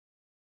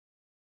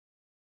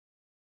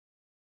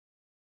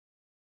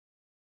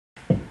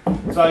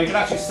So you can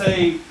actually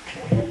see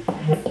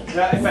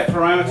that effect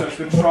parameter is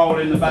controlled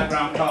in the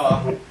background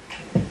colour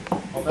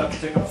of that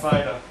particular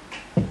fader.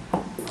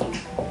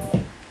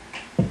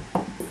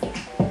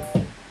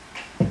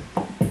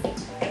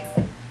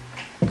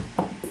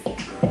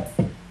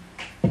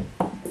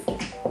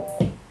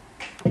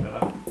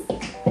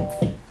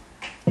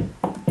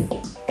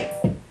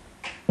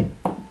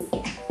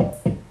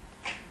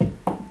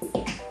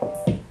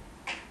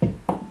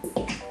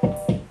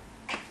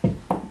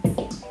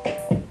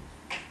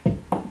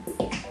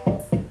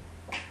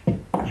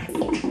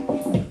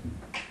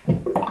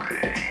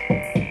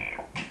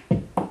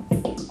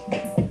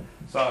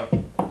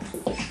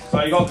 So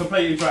you've got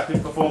complete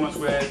interactive performance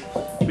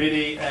with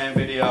MIDI and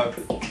video.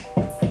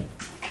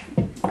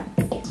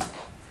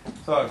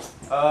 So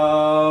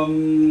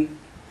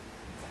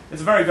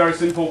it's a very, very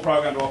simple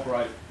program to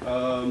operate.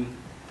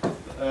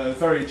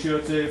 Very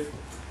intuitive.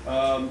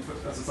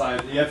 As I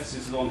say, the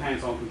emphasis is on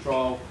hands-on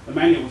control. The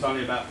manual was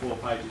only about 4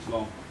 pages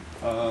long.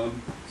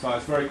 So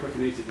it's very quick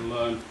and easy to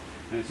learn,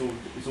 and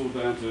it's all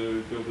down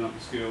to building up the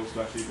skills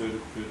to actually do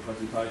the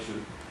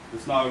presentation.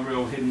 There's no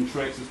real hidden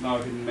tricks, there's no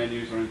hidden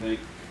menus or anything.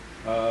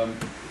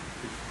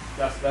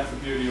 That's the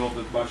beauty of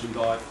the motion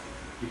dive.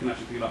 You can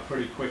actually pick it up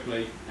pretty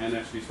quickly and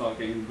actually start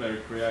getting very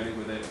creative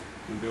with it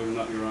and building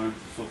up your own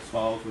sort of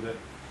styles with it.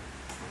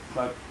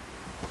 So,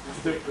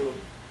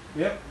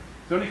 yep.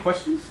 Is there any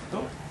questions at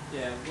all?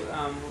 Yeah,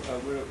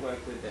 would it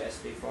work with the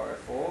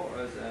SP404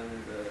 or is it only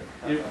the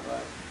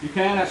 555? You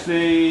can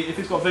actually, if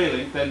it's got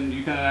V-Link, then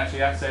you can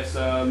actually access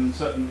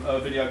certain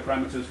video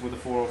parameters with the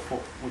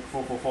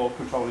 444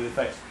 controlling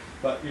effects.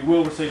 But you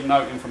will receive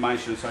note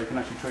information, so you can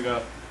actually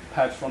trigger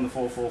pads from the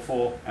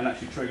 444 and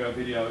actually trigger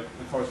video,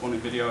 the corresponding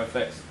video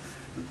effects.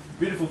 The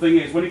beautiful thing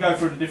is, when you go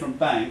through the different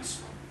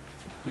banks,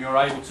 you're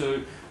able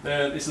to,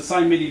 it's the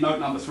same MIDI note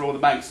number through all the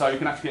banks, so you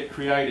can actually get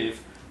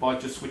creative by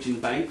just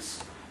switching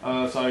banks.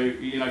 So,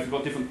 you know, if you've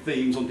got different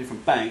themes on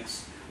different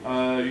banks,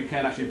 you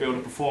can actually build a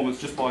performance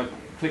just by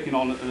clicking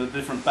on the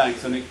different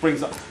banks, and it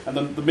brings up,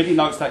 and the MIDI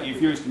notes that you've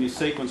used in your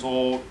sequence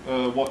or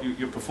what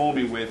you're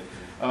performing with,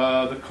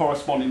 the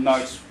corresponding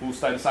notes will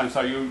stay the same,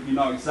 so you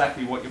know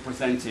exactly what you're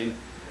presenting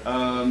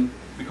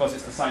because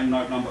it's the same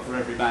note number for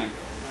every bank.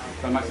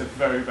 So it makes it a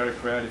very, very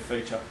creative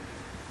feature.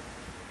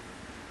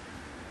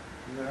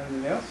 Is there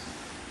anything else?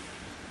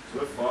 So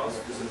what files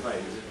does it play?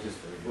 Is it just,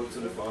 what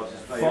sort of files does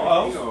it play?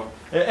 Files? Or?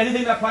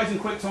 Anything that plays in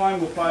QuickTime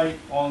will play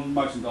on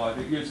Motion Dive.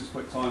 It uses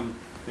QuickTime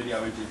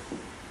video engine.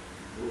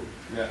 Ooh.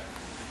 Yeah.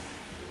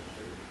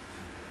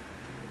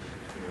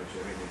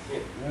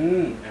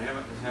 And how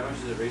much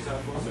is it retail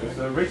for? It's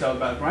retail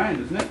about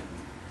 £1,000, isn't it?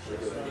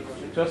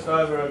 Just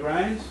over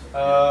 £1,000.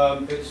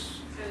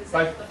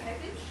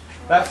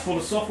 That's for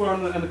the software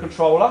and the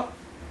controller.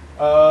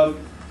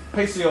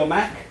 PC or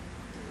Mac.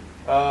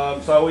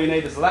 So all you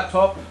need is a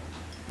laptop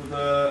with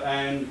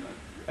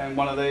and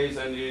one of these,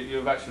 and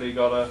you've actually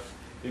got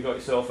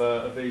yourself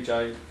a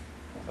VJ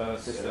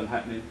system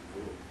happening.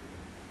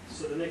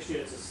 So the next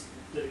unit is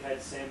a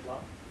dedicated sampler,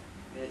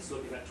 and it's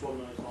looking at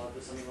 1295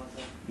 or something like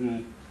that.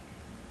 Mm.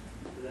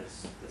 But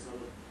that's not a small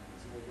one.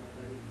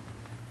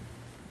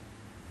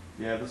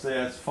 Yeah, it's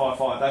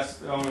 5.5.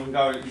 That's we can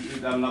go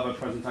do another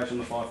presentation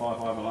on the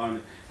 5.55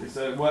 alone. It's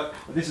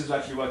this is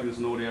actually working as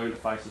an audio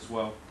interface as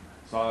well.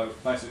 So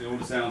basically, all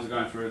the sounds are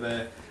going through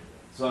there.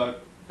 So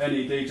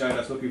any DJ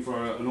that's looking for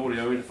an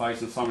audio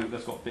interface and something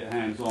that's got a bit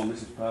hands-on,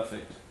 this is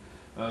perfect.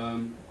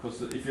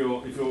 Because if you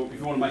want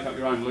to make up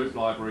your own loop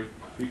library,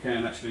 you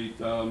can actually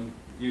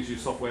use your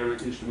software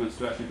instruments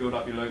to actually build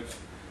up your loops.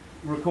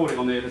 Record it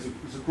on there. There's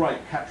a great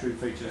capturing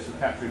feature for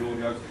capturing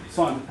audio.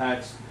 Sign the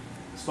pads,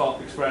 start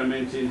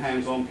experimenting,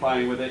 hands-on,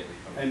 playing with it.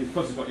 And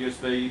because it's got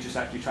USB, you just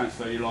actually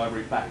transfer your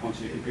library back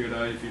onto your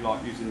computer. If you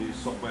like using your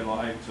software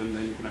like Ableton,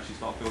 then you can actually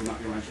start building up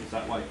your arrangements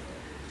that way.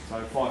 So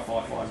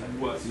 5.55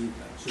 works in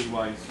 2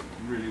 ways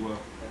really well.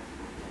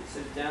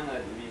 So to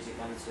download the music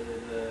onto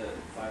the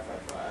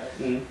 555,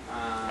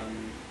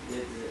 does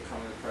it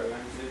come with a program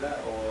to do that,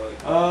 or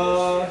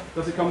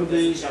does it come with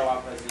the? Does it show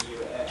up as a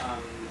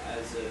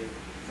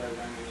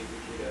program on your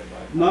computer?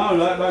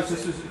 No, it's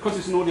just because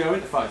it's an audio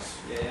interface.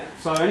 Yeah.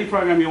 So any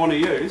program you want to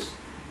use,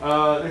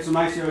 it's an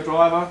ACO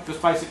driver. Just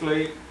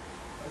basically,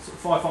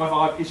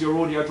 555 is your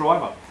audio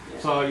driver. Yeah.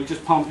 So you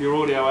just pump your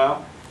audio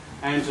out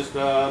and just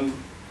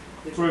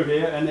through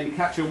here, and then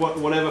capture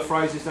whatever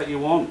phrases that you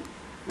want,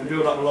 and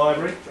build up a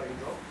library. Drag and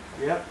drop.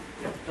 Yep.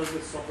 Yeah, it does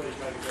with software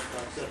drag and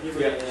drop. So if you've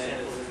got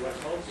samples as WAV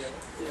files,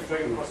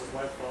 drag and process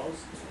WAV files,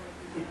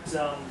 it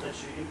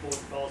lets you import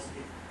files.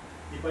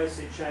 You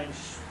basically change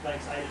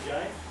banks A to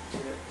J,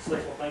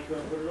 select what bank you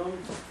want to put it on,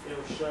 it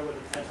will show whether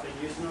the pad's been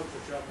used or not, it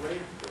will show up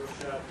red, it will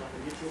show up like a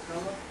neutral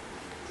colour,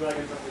 drag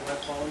and drop the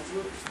WAV file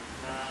into it,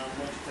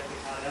 once you take the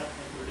card out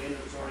and put it in,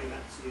 it's already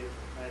mapped to your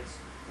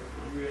pads.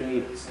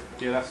 Really simple.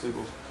 Yeah, that's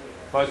simple.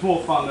 But it's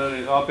more fun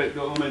than it. I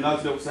mean,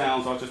 those little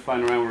sounds, I was just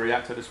playing around with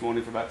Reactor this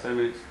morning for about 10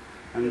 minutes,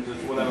 and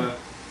just whatever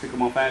tickled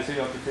my fancy,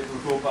 I just hit the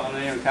record button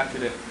there and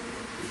captured it.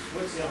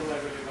 What's the other way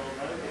really well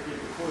though? If you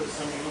recorded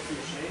something off the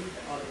machine,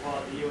 either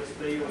via the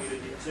USB or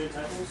your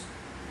turntables,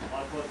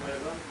 iPod,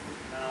 whatever.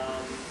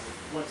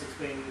 Once it's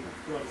been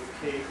put onto a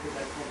key, put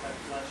that compact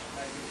flash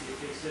back into your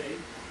PC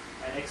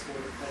and export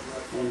it as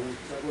right format.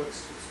 So it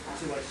works, it's a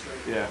two-way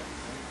street. Yeah.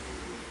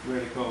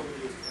 Really cool.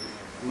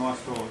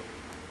 Nice toy.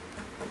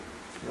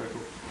 Very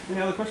cool.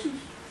 Any other questions?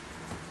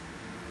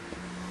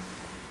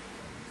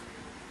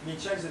 You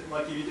change it,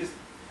 like if you just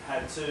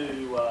had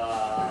two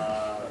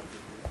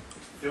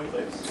film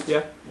clips,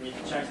 Yeah. and you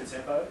can change the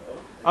tempo?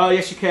 Oh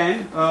yes, you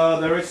can.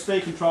 There is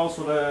speed controls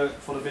for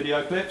the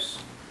video clips.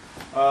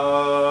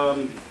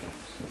 We'll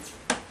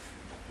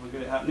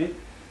get it happening.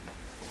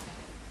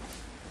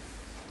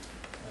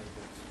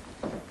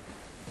 If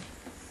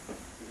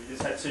you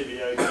just had two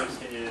video clips,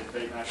 can you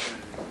beat map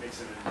and mix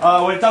them?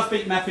 Well, it does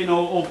beat mapping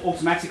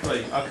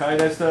automatically. Okay,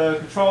 there's the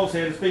controls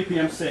here. There's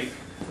BPM sync.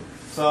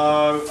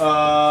 So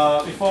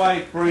if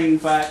I bring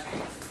back,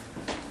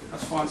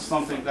 let's find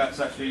something that's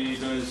actually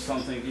doing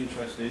something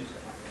interesting.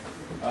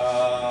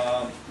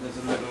 There's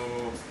a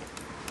little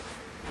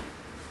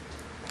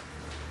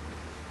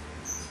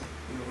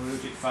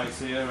logic face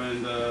here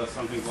and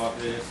something like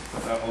this.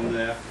 Put that on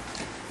there.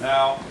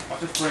 Now I'll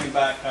just bring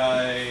back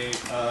a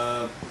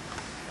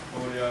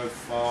audio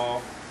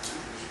file,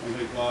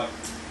 something like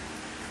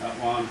that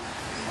one.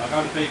 I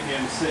go to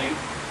BPM sync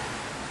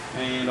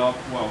and I'll,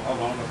 well, hold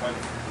on, I'll go to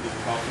this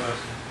file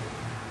first.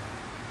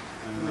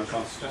 And that's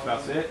just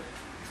about it.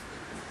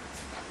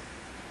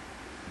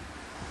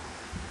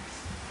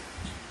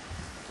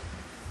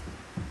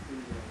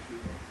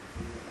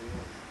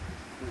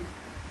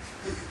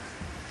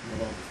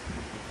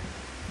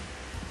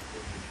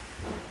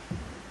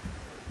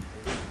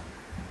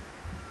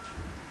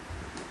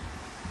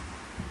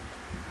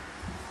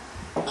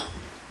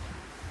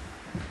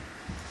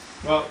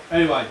 Well,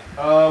 anyway,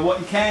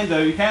 what you can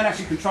do, you can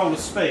actually control the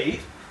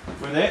speed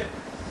with it,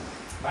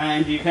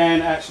 and you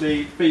can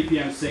actually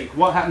BPM sync.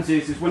 What happens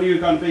is when you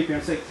go to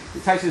BPM sync,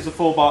 it takes it as a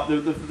 4-bar,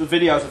 the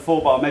video is a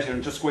 4-bar measure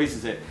and just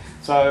squeezes it.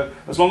 So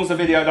as long as the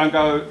video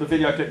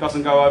clip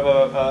doesn't go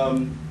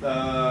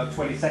over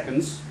 20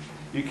 seconds,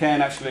 you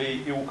can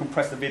actually, it will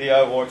compress the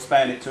video or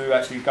expand it to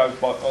actually go as a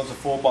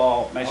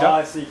 4-bar measure.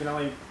 Oh, so you can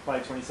only play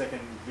 20-second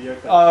video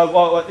clips?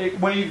 Well,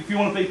 if you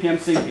want to BPM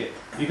sync it,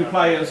 you can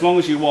play it as long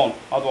as you want.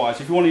 Otherwise,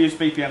 if you want to use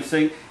BPM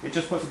sync, it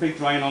just puts a big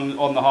drain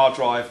on the hard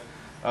drive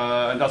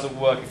and doesn't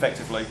work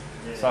effectively.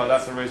 Yeah. So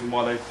that's the reason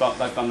why they've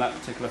done that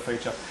particular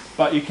feature.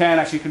 But you can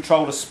actually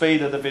control the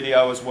speed of the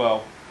video as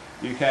well.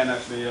 You can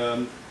actually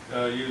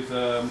use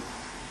the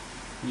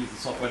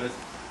software.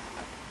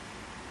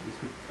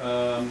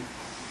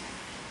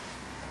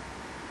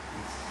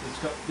 It's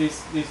got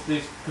these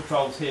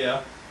controls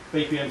here,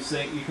 BPM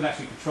sync. You can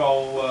actually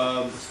control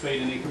the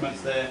speed and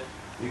increments there,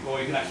 or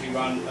you can actually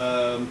run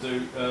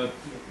do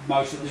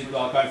motion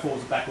like going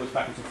forwards and backwards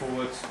and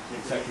forwards,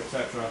 etc.,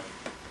 etc.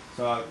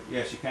 So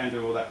yes, you can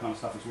do all that kind of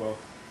stuff as well.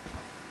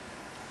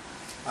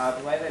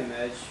 The way they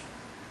merge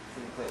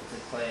from clip to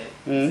clip,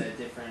 is there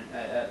different?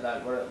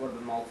 Like what are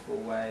the multiple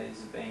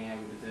ways of being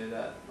able to do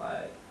that?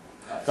 Like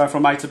Going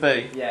from A to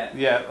B. Yeah.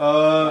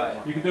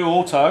 Yeah. You can do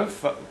auto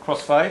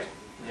crossfade.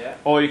 Yeah.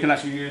 Or you can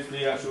actually use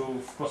the actual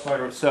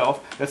crossfader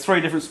itself. There's 3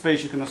 different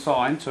speeds you can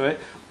assign to it.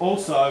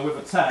 Also, with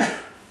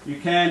attack, you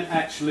can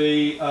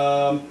actually,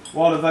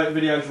 while the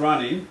video is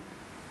running,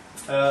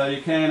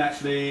 you can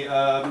actually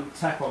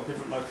tap on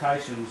different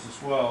locations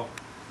as well.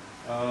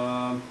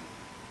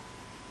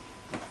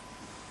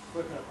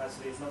 Working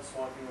opacity, it's not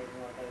swiping or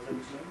anything like that, is that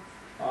what you mean?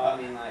 I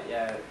mean, like,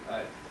 yeah,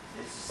 like,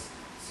 it's just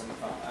some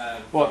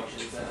What?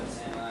 functions that I'm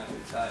saying, like,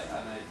 it's like, I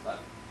don't know,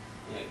 like,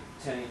 you know,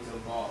 turning into a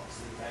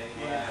box and fading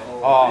away,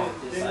 or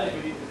just like...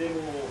 They're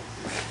more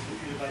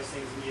computer-based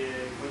things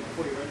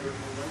before you render it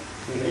and all that.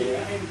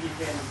 Yeah. And you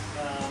can,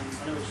 I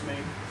know what you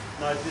mean.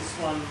 No, this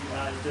one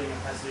is doing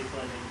opacity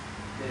blending.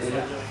 It's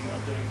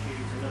not doing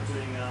cubes and not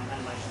doing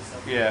animation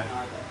stuff. Yeah.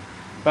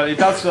 But it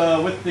does,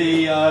 with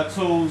the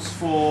tools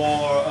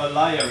for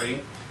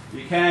layering,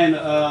 you can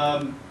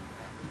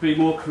be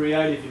more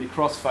creative in your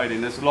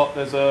crossfading. There's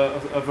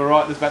a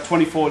variety, there's about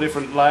 24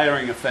 different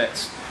layering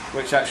effects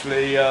which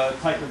actually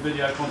take the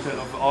video content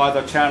of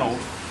either channel,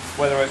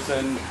 whether it's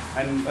and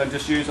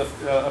just use a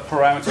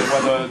parameter,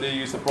 whether they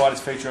use the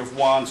brightest feature of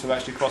one to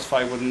actually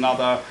crossfade with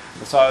another.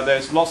 So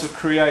there's lots of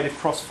creative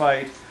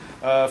crossfade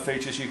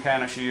features you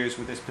can actually use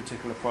with this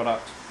particular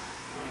product.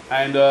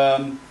 And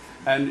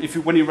if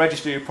when you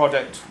register your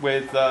project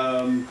with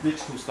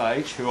Digital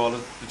Stage, who are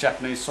the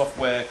Japanese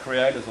software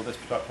creators of this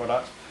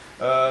product,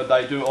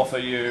 they do offer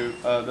you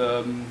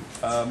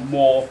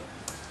more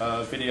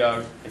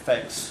video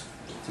effects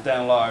to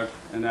download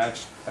and add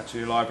to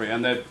your library.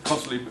 And they're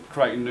constantly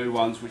creating new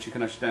ones which you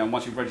can actually download.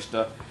 Once you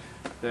register,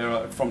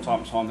 from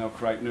time to time they'll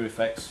create new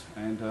effects,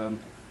 and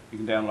you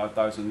can download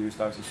those and use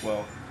those as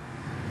well.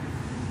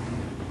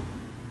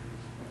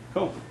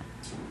 Cool.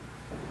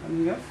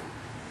 Anything else?